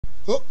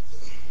Oh,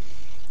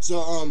 so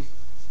I'm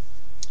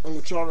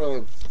gonna try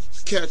to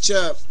catch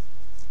up.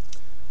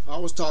 I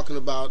was talking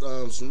about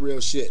some real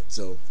shit.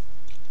 So,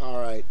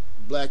 all right,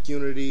 black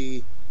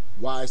unity.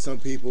 Why some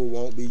people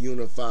won't be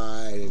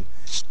unified, and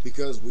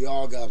because we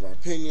all got our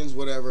opinions,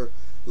 whatever.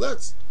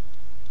 Let's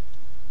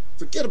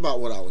forget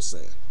about what I was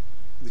saying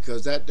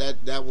because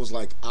that was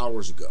like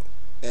hours ago.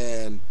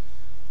 And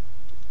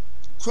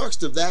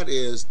crux of that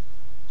is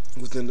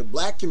within the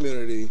black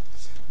community,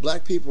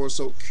 black people are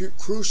so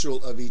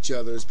crucial of each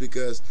other's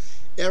because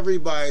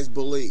everybody's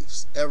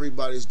beliefs,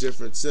 everybody's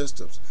different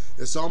systems.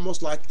 It's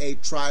almost like a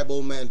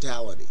tribal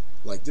mentality.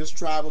 Like this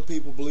tribal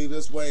people believe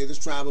this way, this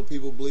tribal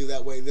people believe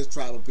that way, this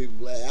tribal people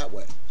believe that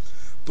way.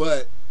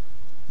 But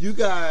you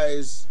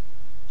guys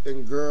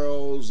and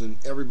girls and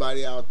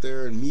everybody out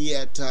there and me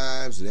at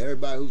times and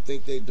everybody who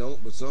think they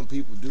don't, but some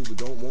people do but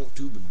don't want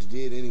to, but they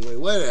did anyway,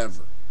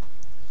 whatever.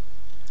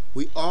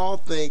 We all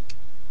think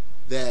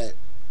that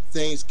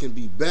things can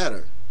be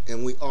better,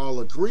 and we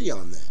all agree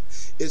on that.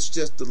 It's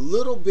just the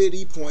little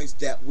bitty points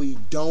that we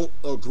don't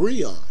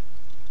agree on.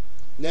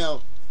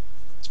 Now,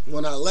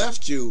 when I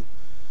left you,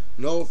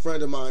 an old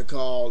friend of mine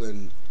called,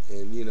 and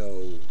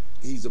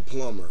he's a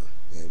plumber,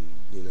 and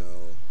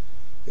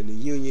in the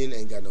union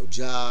ain't got no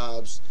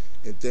jobs,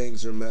 and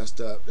things are messed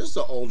up. This is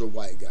an older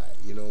white guy,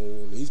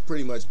 he's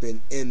pretty much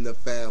been in the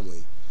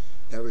family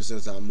ever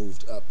since I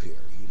moved up here.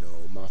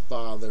 My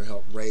father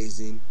helped raise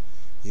him,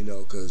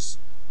 because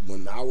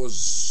when I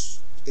was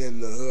in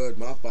the hood,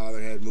 my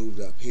father had moved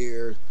up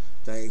here.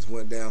 Things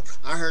went down.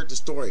 I heard the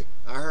story.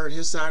 I heard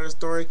his side of the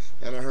story,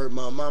 and I heard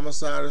my mama's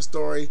side of the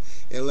story.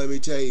 And let me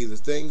tell you, the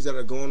things that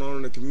are going on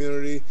in the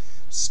community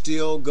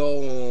still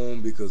go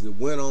on because it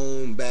went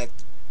on back.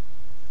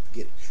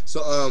 Get it?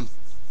 So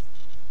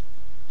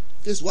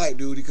this white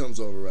dude, he comes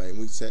over, right, and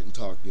we sat and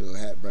talked.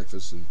 Had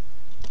breakfast, and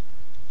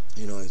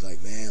he's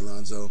like, man,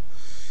 Lonzo,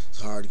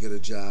 it's hard to get a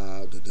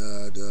job. Da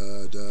da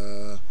da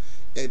da.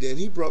 And then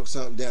he broke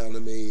something down to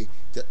me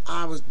that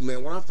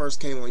man, when I first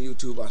came on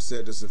YouTube, I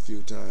said this a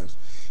few times.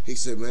 He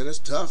said, man, it's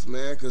tough,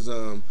 man, because,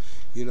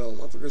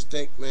 motherfuckers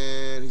think,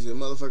 man, he said,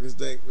 motherfuckers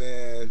think,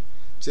 man,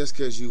 just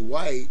because you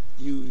white,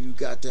 you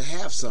got to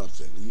have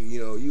something.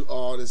 You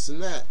all this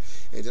and that.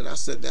 And then I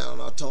sat down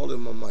and I told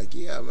him, I'm like,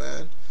 yeah,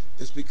 man,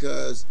 it's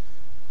because,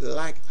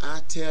 like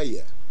I tell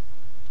you,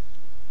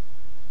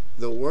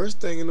 the worst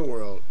thing in the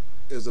world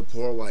is a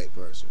poor white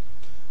person.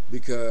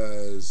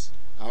 Because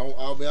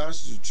I'll be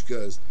honest with you,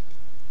 because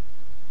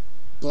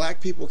black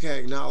people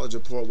can't acknowledge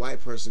a poor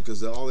white person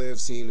because all they have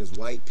seen is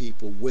white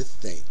people with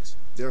things.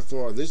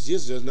 Therefore, this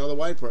is just another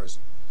white person.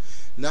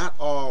 Not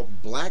all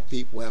black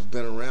people have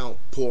been around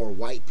poor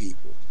white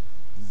people.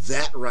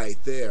 That right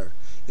there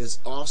is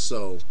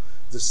also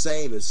the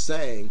same as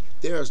saying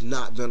there's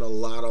not been a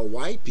lot of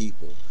white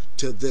people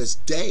to this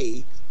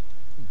day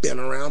been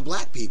around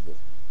black people.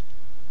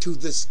 To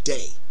this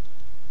day.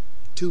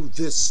 To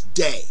this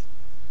day.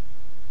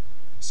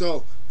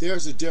 So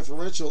there's a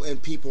differential in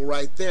people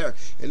right there.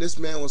 And this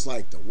man was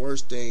like, the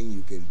worst thing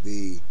you can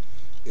be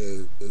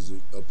is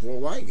a poor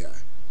white guy.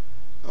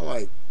 I'm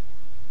like,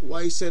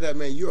 why you say that,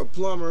 man? You're a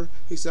plumber.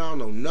 He said, I don't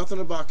know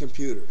nothing about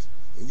computers.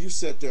 And you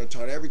sat there and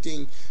taught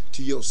everything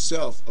to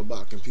yourself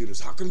about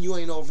computers. How come you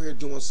ain't over here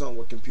doing something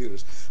with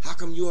computers? How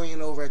come you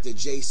ain't over at the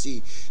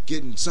JC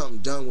getting something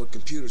done with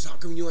computers? How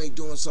come you ain't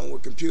doing something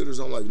with computers?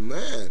 I'm like,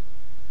 man,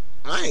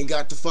 I ain't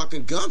got the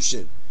fucking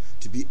gumption.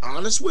 To be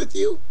honest with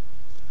you,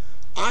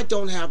 I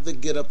don't have to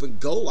get up and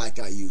go like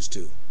I used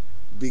to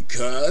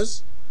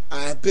because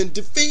I have been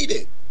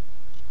defeated.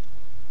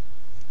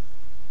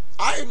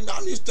 I'm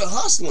used to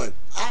hustling.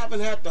 I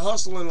haven't had to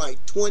hustle in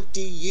like 20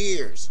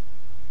 years.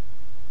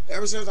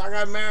 Ever since I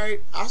got married,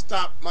 I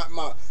stopped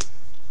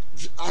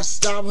I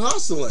stopped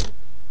hustling.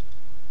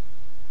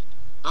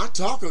 I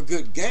talk a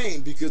good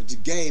game because the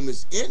game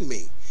is in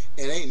me.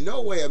 And ain't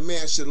no way a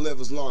man should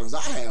live as long as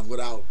I have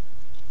without.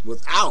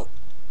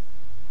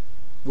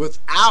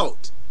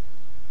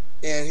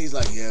 And he's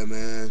like, yeah,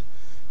 man,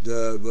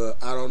 but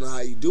I don't know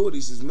how you do it.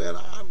 He says, man,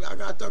 I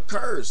got the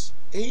curse.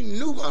 And he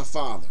knew my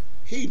father.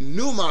 He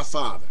knew my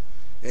father.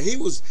 And he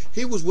was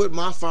with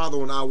my father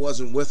when I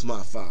wasn't with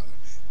my father.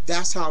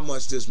 That's how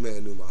much this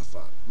man knew my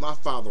father. My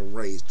father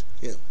raised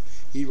him.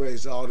 He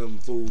raised all them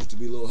fools to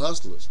be little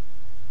hustlers.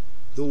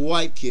 The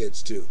white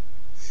kids, too.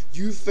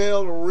 You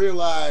fail to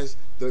realize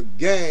the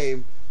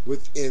game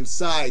with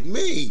inside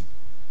me.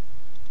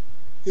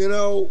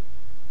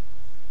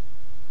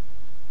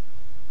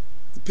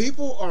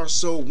 People are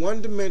so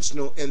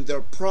one-dimensional in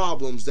their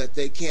problems that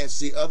they can't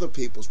see other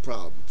people's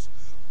problems.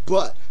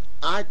 But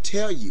I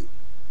tell you,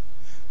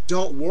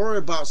 don't worry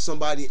about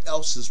somebody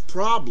else's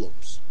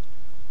problems.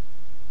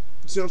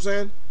 You see what I'm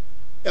saying?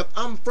 If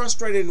I'm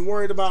frustrated and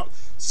worried about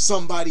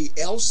somebody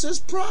else's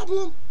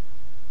problem,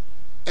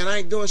 and I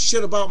ain't doing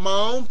shit about my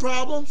own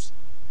problems,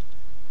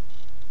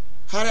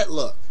 how that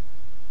look?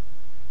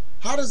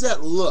 How does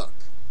that look?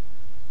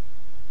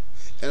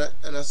 And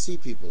I see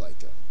people like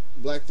that.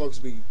 Black folks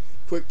be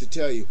quick to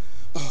tell you,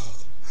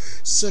 oh,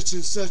 such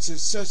and such and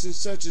such and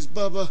such is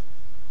Bubba.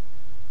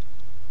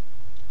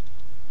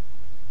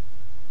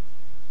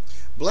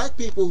 Black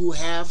people who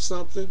have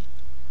something,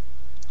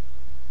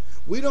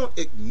 we don't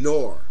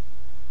ignore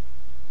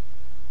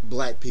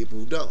black people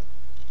who don't.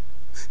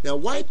 Now,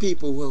 white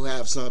people who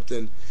have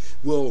something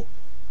will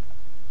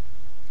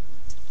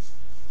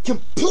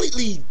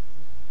completely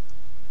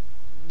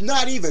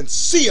not even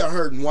see a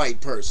hurting white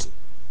person.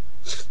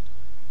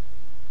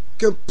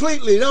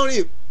 Completely don't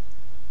even.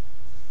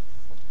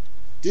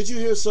 Did you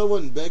hear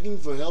someone begging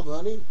for help,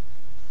 honey?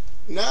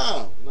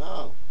 No,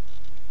 no.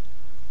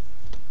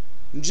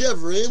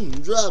 Jeffrey,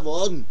 drive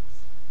on.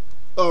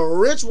 A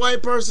rich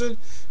white person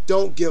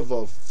don't give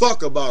a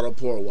fuck about a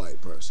poor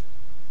white person.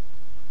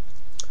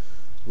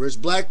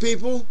 Rich black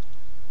people,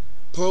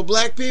 poor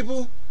black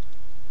people,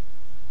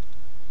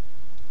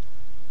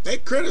 they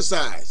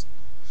criticize.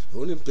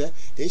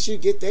 They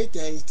should get their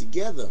things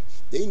together.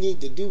 They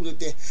need to do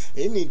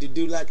they need to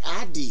do like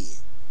I did.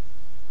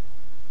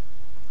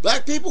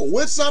 Black people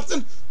with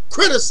something,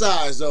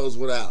 criticize those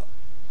without.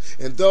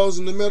 And those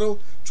in the middle,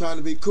 trying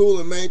to be cool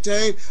and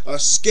maintain, are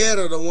scared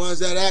of the ones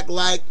that act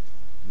like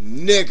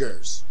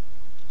niggers.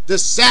 The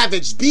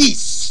savage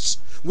beasts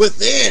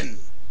within.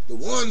 The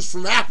ones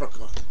from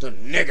Africa. The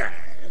niggers.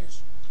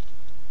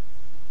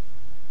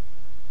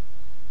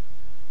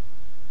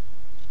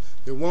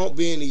 There won't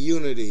be any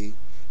unity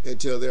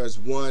until there's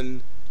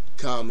one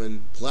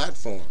common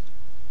platform.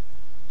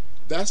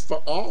 That's for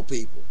all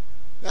people.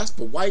 That's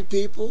for white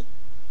people,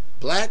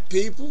 black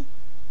people.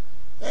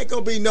 There ain't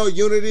gonna be no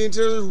unity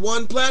until there's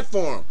one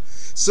platform.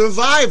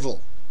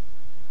 Survival.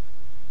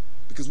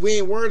 Because we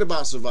ain't worried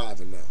about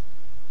surviving now.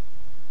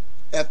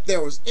 If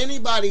there was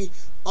anybody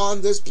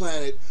on this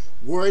planet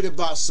worried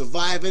about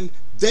surviving,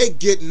 they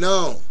getting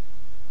on.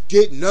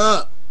 Getting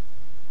up.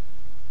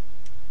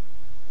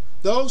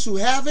 Those who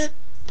have it,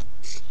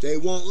 they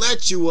won't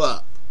let you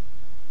up.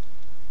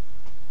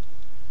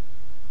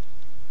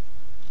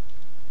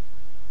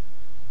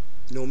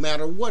 No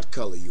matter what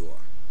color you are.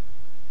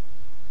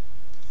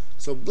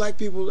 So black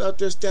people out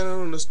there standing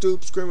on the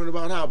stoop screaming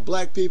about how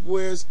black people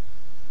is,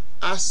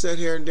 I sat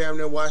here and damn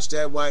near watched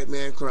that white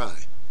man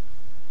cry.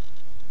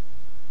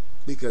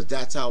 Because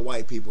that's how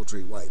white people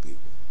treat white people.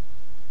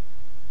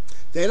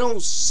 They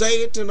don't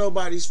say it to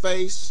nobody's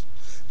face,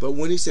 but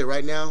when he said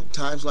right now,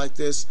 times like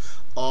this,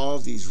 all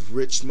these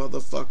rich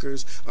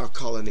motherfuckers are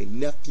calling their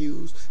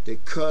nephews, their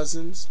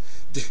cousins,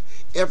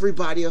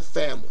 everybody a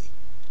family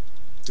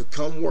to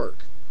come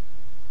work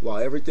while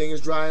everything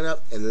is drying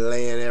up and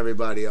laying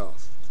everybody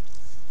off.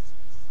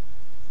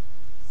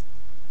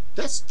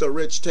 That's the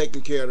rich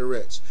taking care of the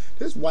rich.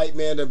 This white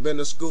man that been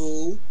to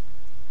school,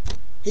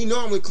 he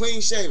normally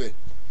clean shaven.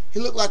 He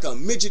looked like a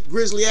midget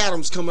Grizzly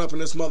Adams coming up in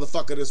this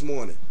motherfucker this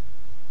morning.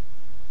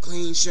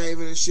 Clean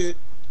shaven and shit.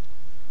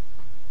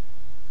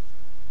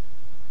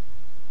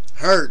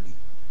 Hurting.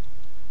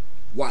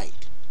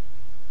 White.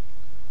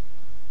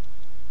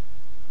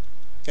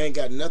 Ain't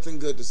got nothing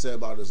good to say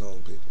about his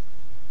own people.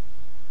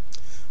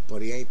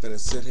 But he ain't finna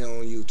sit here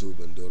on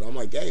YouTube and do it. I'm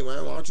like, hey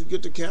man, why don't you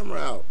get the camera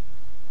out?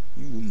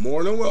 You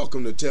more than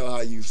welcome to tell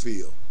how you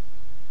feel.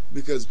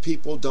 Because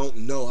people don't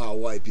know how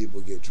white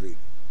people get treated.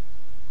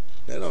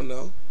 They don't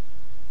know.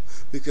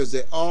 Because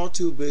they're all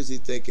too busy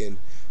thinking,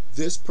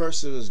 this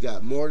person has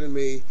got more than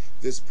me,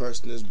 this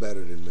person is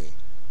better than me.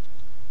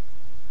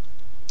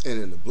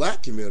 And in the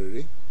black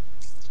community,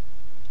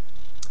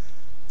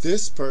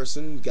 this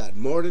person got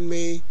more than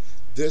me,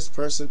 this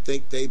person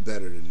think they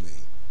better than me.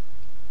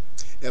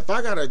 If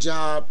I got a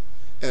job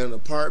and an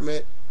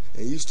apartment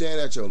and you staying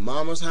at your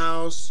mama's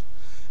house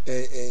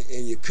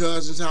and your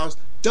cousin's house,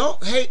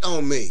 don't hate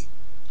on me.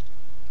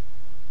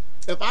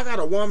 If I got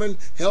a woman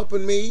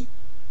helping me,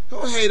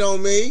 don't hate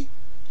on me.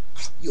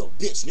 You a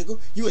bitch, nigga.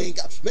 You ain't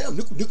got, man,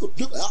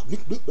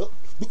 nigga.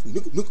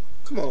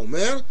 Come on,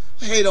 man.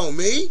 Hate on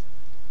me.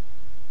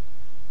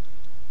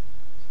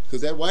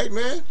 Because that white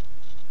man,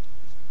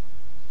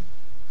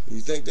 you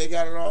think they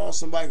got it all?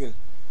 Somebody can,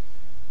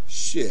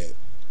 shit.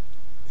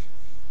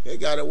 They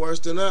got it worse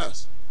than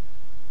us.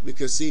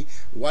 Because see,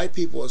 white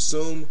people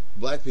assume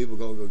black people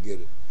gonna go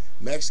get it.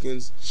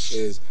 Mexicans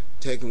is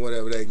taking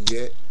whatever they can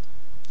get.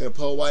 And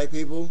poor white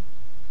people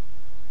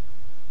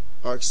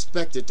are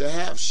expected to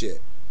have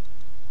shit.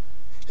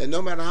 And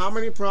no matter how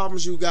many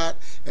problems you got,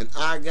 and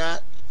I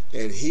got,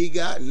 and he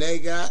got, and they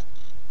got,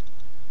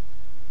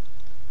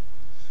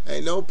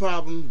 ain't no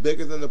problem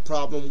bigger than the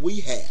problem we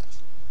have.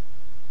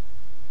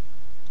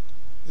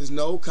 There's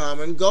no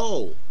common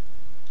goal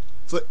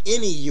for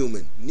any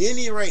human,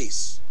 any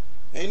race.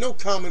 Ain't no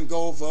common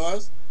goal for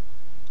us.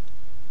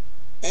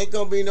 Ain't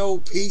gonna be no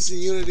peace and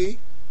unity.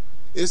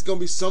 It's gonna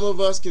be some of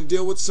us can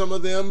deal with some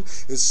of them,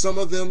 and some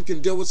of them can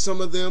deal with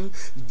some of them.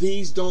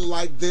 These don't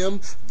like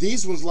them.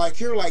 These ones like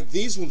here like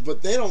these ones,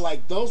 but they don't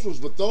like those ones,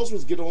 but those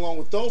ones get along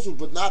with those ones,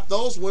 but not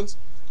those ones.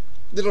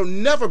 There'll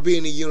never be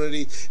any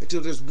unity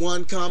until there's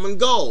one common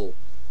goal.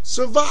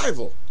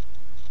 Survival.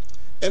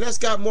 And that's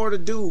got more to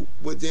do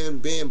with them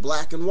being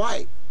black and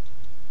white.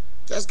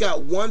 That's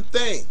got one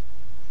thing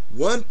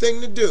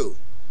to do.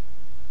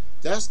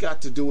 That's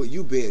got to do with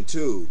you being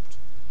tubed.